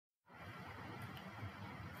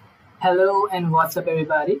Hello and what's up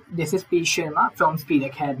everybody, this is P. Sharma from Speed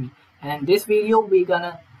Academy, and in this video we're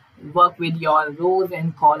gonna work with your rows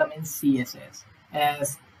and column in CSS.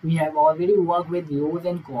 As we have already worked with rows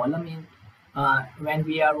and column in when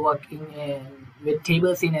we are working with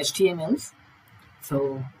tables in HTMLs,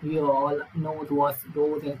 so we all know what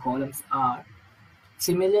rows and columns are.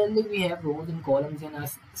 Similarly, we have rows and columns in our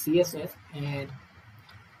CSS, and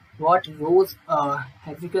what rows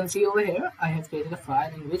as you can see over here, I have created a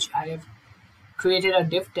file in which I have created a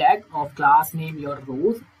div tag of class name your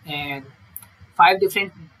rows and 5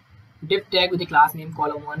 different div tag with the class name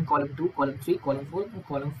column 1, column 2, column 3, column 4 and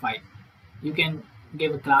column 5. You can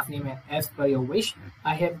give a class name as per your wish.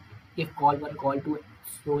 I have give call1, call2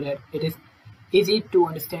 so that it is easy to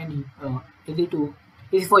understand,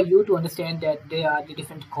 easy for you to understand that they are the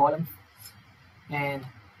different columns, and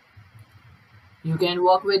you can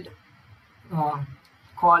work with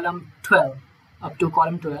column 12 up to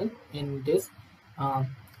column 12 in this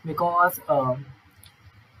because I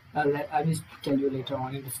will tell you later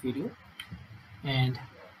on in this video. And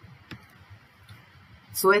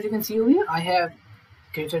so as you can see over here, I have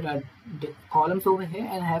created a columns over here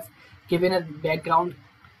and have given a background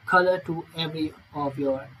color to every of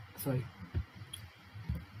your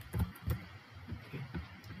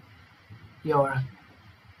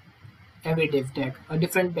every div tag a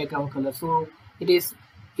different background color, so it is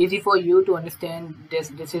easy for you to understand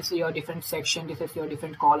this is your different section, this is your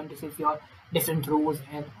different column, this is your different rows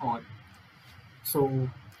and all. So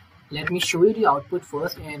let me show you the output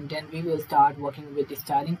first, and then we will start working with the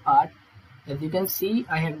styling part. As you can see,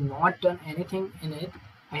 I have not done anything in it.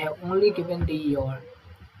 I have only given your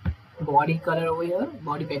body color over here,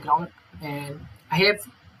 body background, and I have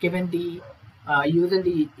given the using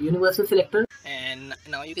the universal selector. And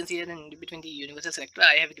now you can see that in between the universal selector,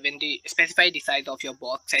 I have given the specified the size of your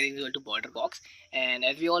box size is equal to border box. And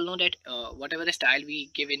as we all know that whatever the style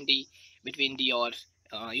we give in the between your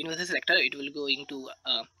universal selector, it will going to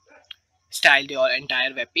style your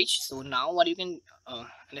entire web page. So now what you can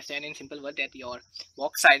understand in simple word that your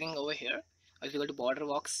box sizing over here is equal to border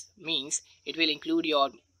box means it will include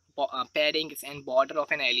your paddings and border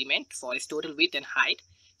of an element for its total width and height.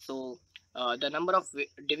 So the number of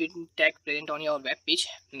div tag present on your web page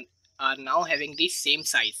are now having the same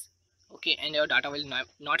size, okay, and your data will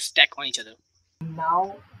not stack on each other.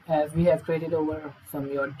 Now as we have created over some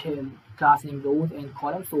your class name rows and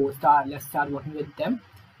columns, so let's start working with them.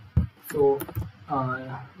 So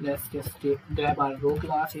let's just grab our row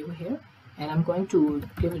class over here, and I'm going to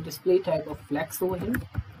give a display type of flex over here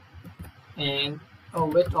and a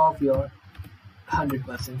width of your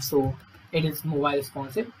 100%, so it is mobile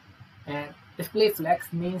responsive. And display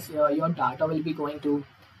flex means your data will be going to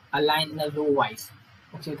align in a row wise,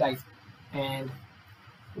 okay guys. And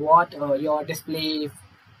what your display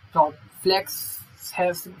flex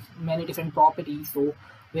has many different properties, so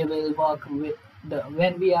we will work with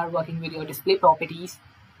when we are working with your display properties,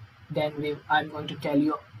 then I'm going to tell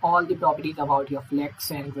you all the properties about your flex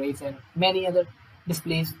and grace and many other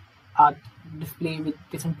displays are display with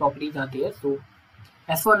different properties are there. So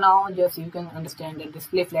as for now, just you can understand that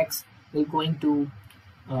display flex will going to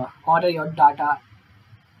order your data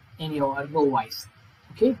in your row wise,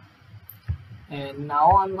 okay. And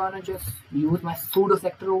now I'm gonna just use my pseudo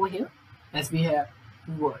selector over here, as we have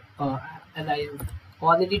as I have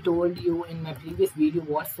already told you in my previous video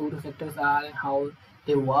what pseudo selectors are and how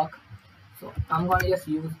they work. So I'm gonna just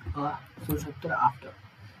use a pseudo selector after.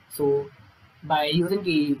 So by using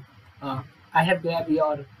the I have grabbed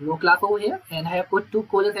your row class over here and I have put 2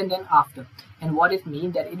 colons and then after. And what it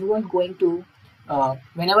means that it won't going to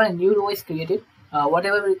whenever a new row is created,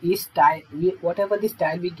 whatever the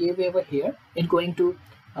style we gave over here, it's going to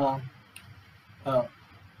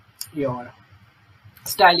your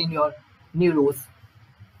style in your new rows,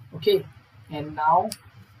 okay. And now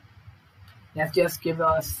let's just give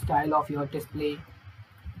a style of your display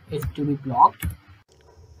is to be blocked.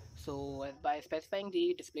 So by specifying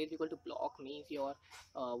the display is equal to block means your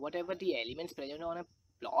whatever the elements present on a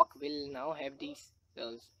block will now have these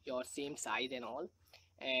your same size and all,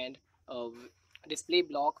 and display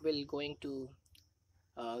block will going to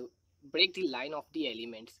break the line of the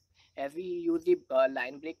elements, as we use the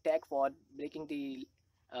line break tag for breaking the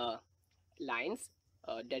lines,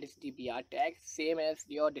 that is the BR tag, same as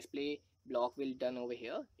your display block will done over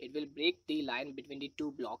here. It will break the line between the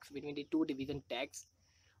two blocks, between the two division tags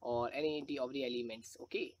or any of the elements,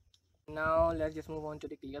 okay. Now let's just move on to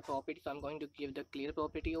the clear property. So I'm going to give the clear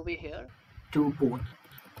property over here to both.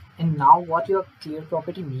 And now what your clear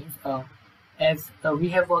property means, as we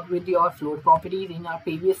have worked with your float properties in our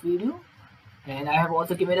previous video, and I have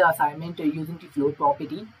also given an assignment using the float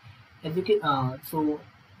property. as you can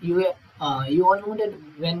you all know that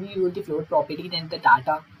when we use the float property, then the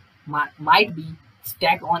data might be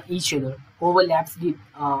stacked on each other, overlaps the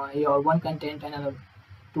your one content another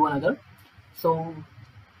to another. So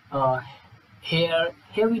uh, here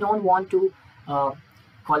we don't want to uh,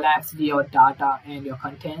 collapse your data and your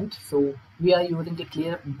content, so we are using the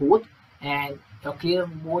clear both, and your clear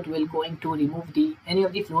both will going to remove the any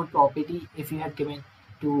of the float property if you have given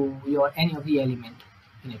to your any of the element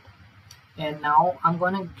in it. And now I'm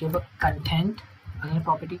gonna give a content, another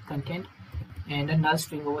property content, and a null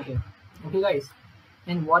string over here. Okay guys,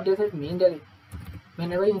 and what does it mean? That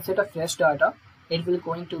whenever you insert a fresh data, it will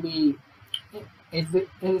going to be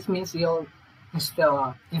it means you're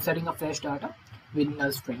inserting a fresh data with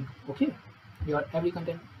null string. Okay, your every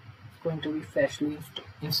content is going to be freshly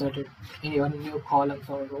inserted in your new columns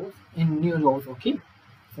or rows, in new rows. Okay,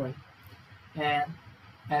 sorry. And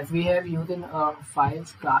as we have using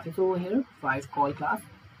 5 classes over here, 5 call class,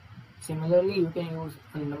 similarly you can use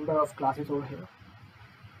a number of classes over here.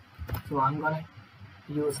 So I'm gonna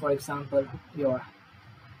use, for example, your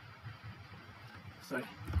sorry,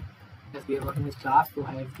 as we are working with class, so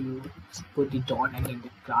I have to put the dot and then the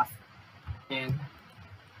class, and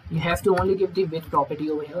you have to only give the width property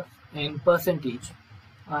over here and percentage.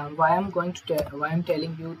 Why I'm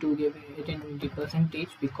telling you to give it in the percentage,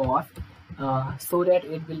 because so that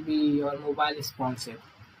it will be your mobile responsive.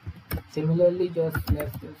 Similarly, let's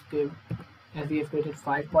just give, as we have created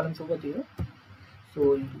 5 columns over there,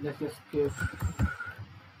 so let's just give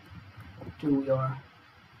to your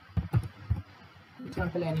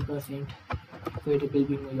example any percent, so it will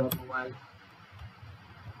be your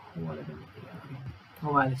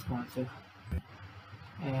mobile responsive,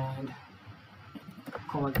 and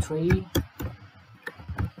call 3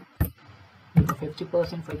 into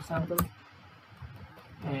 50%, for example,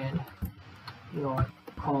 and your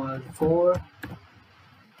call 4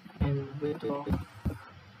 and with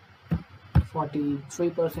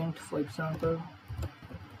 43%, for example.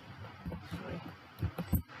 Sorry.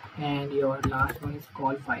 And your last one is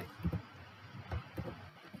call 5,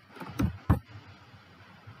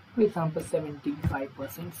 for example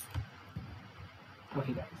 75%.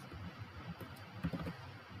 Okay guys,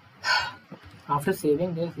 after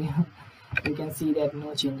saving this, you can see that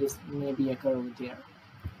no changes may be occur over there.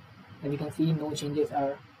 As you can see, no changes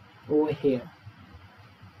are over here.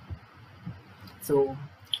 So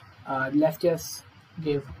let's just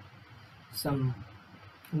give some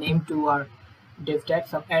name to our div tag,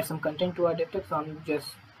 add some content to our div tag. So I'm just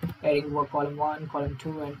adding column 1, column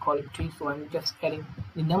 2 and column 3. So I'm just adding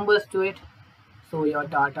the numbers to it, so your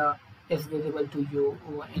data is visible to you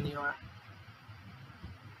in your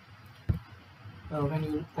when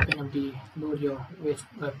you open up the load your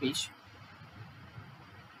web page.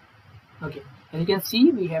 Okay, as you can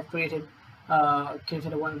see, we have created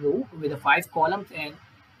one row with the 5 columns, and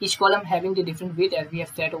each column having the different width as we have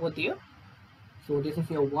set over there. So this is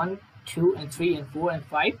your 1, 2 and 3 and 4 and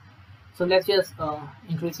 5. So let's just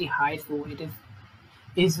increase the height so it is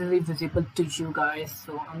easily visible to you guys.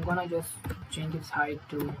 So I'm gonna just change its height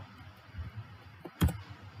to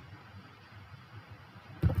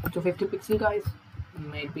 50 pixel guys.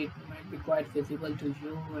 Might be quite visible to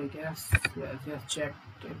you, I guess. Let's just check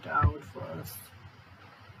it out first.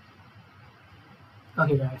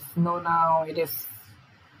 Okay guys, now it is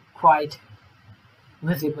quite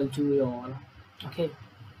visible to you all. Okay,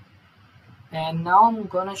 and now I'm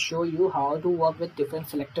gonna show you how to work with different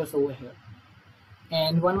selectors over here.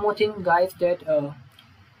 And one more thing guys, that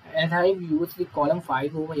as I've used the column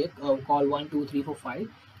 5 over here, call 1 2 3 4 5,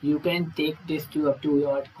 you can take this to up to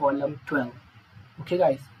your column 12. Okay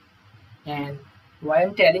guys, and why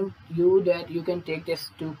I'm telling you that you can take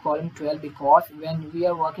this to column 12, because when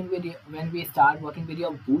we start working with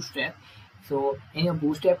your Bootstrap, so in your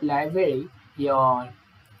Bootstrap library, your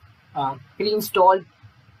pre-installed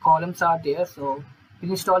columns are there, so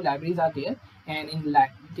pre-installed libraries are there, and in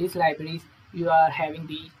these libraries you are having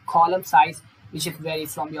the column size which is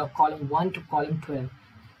varies from your column 1 to column 12,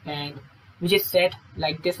 and which is set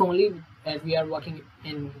like this only, as we are working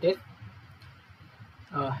in this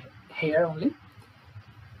here only.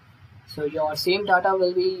 So your same data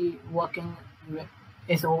will be working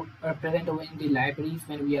is present over in the libraries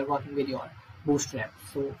when we are working with your Bootstrap.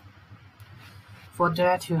 So for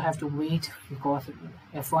that you have to wait, because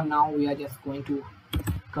as for now we are just going to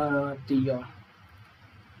cover the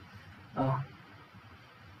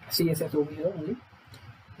CSS over here only,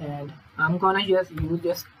 and I'm gonna just use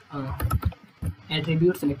this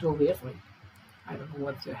attribute selector over here. Sorry, I don't know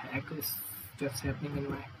what the heck is just happening in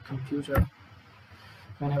my computer.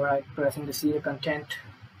 Whenever I pressing the see the content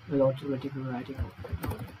will automatically writing out.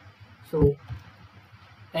 So,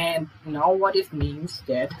 and now what it means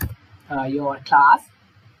that your class,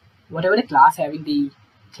 whatever the class having the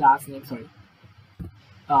class name, sorry,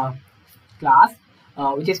 uh, class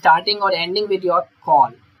which is starting or ending with your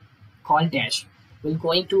call dash, will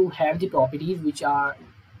going to have the properties which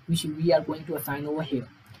we are going to assign over here.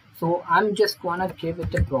 So I'm just gonna give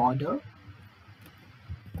it the border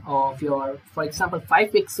of your, for example,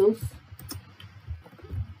 5 pixels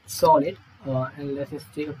solid, and let's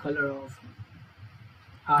just take a color of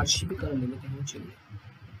RGB color limiting actually.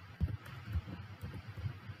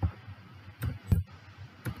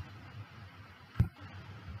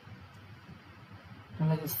 And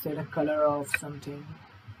let's just set a color of something,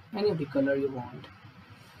 any of the color you want.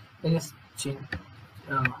 Let's just change.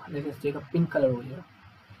 Let's just take a pink color over here.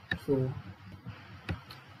 So,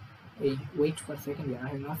 hey, wait for a second. Yeah, I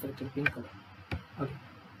have not selected pink color. Okay.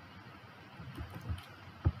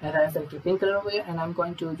 As I have selected pink color over here, and I'm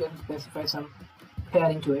going to just specify some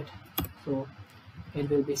pairing to it. So it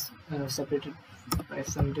will be separated by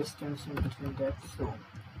some distance in between that. So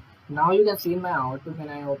now you can see in my output when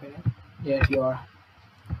I open it that your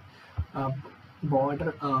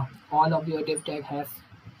border, all of your div tag has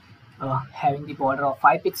having the border of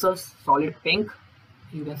 5 pixels solid pink,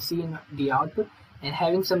 you can see in the output, and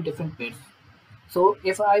having some different widths. So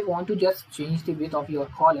if I want to just change the width of your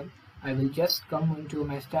column, I will just come into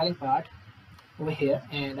my styling part over here,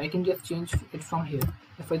 and I can just change it from here.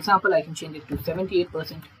 For example, I can change it to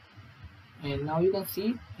 78%, and now you can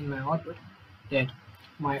see in my output that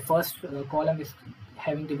my first column is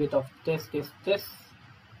having the width of this.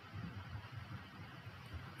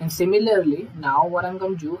 And similarly, now what I'm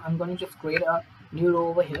going to do, I'm going to just create a new row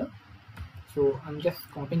over here. So I'm just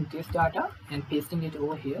copying this data and pasting it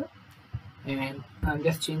over here, and I'm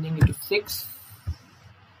just changing it to 6,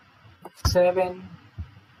 7,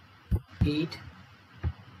 8,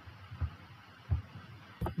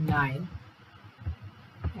 9,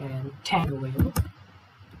 and 10 over here.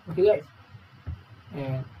 Okay guys,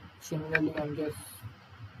 and similarly I'm just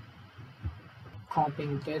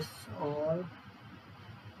copying this all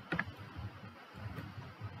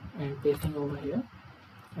and pasting over here,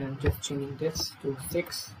 and just changing this to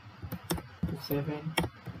 6, to 7,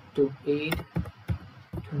 to 8,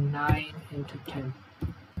 to 9, and to 10.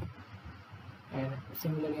 And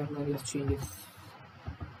similarly I'm going to just change this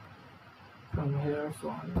from here. So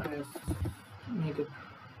I'm going to make it,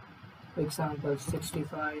 for example,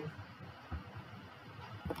 65,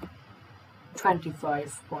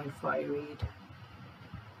 25.58,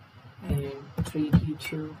 and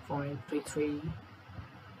 32.33,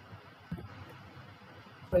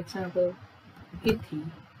 for example 80,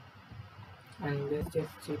 and let's just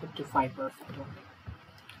take it to 5% only.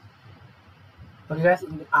 Okay guys,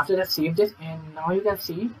 after that save this, and now you can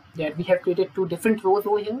see that we have created 2 different rows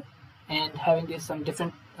over here, and having this some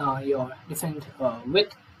different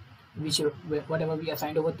width, which whatever we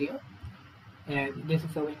assigned over there, and this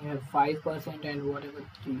is when you have 5% and whatever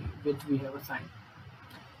the width we have assigned.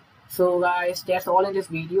 So guys, that's all in this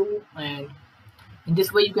video, and in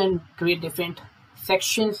this way you can create different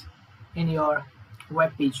sections in your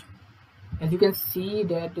web page. As you can see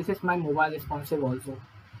that this is my mobile responsive also.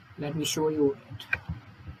 Let me show you it,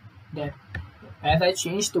 that as I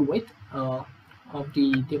change the width of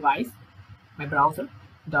the device, my browser,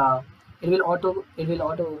 it will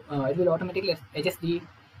automatically adjust the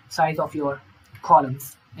size of your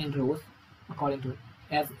columns and rows according to it,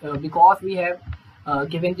 as because we have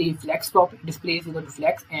given the flex display is equal to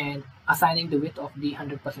flex, and assigning the width of the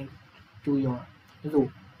 100% to your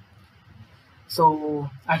row. So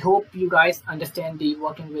I hope you guys understand the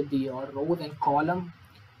working with the rows and column,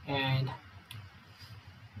 and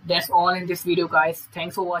that's all in this video guys.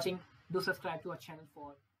 Thanks for watching. Do subscribe to our channel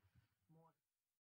for